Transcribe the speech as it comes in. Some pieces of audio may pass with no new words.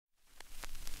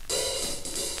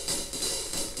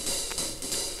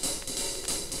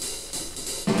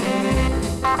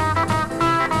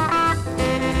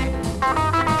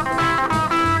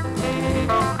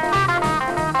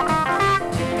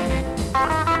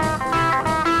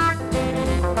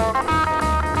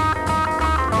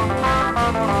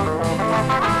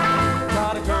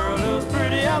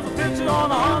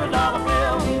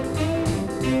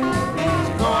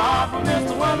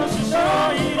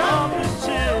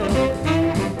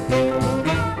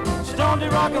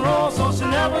rock and roll so she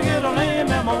never get her name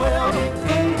in my will.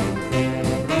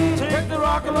 Take the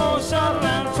rock and roll shuttle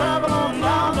and travel on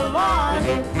down the line.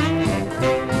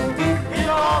 Get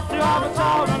off to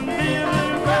Avatar and be a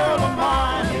little girl of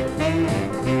mine.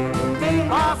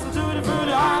 Buy some tutti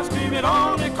frutti ice cream, it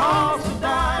only costs a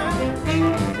dime.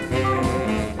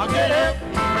 I get it,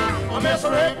 I miss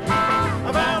Rick,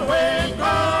 I found a way to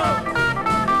go.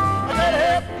 I get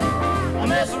it, I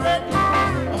miss Rick,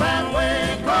 I found a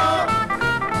way to go.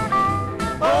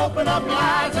 Open up your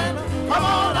eyes and come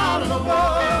on out of the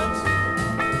woods.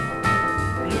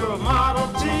 You're a Model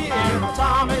T in a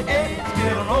Tommy 8.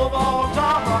 Get an overall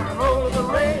job, rock and roll the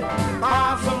raid.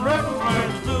 Buy some records, learn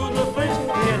to do the things.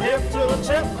 Get hip to the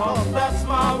chip, cause that's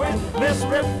my way. Miss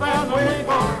Rip and Winkle.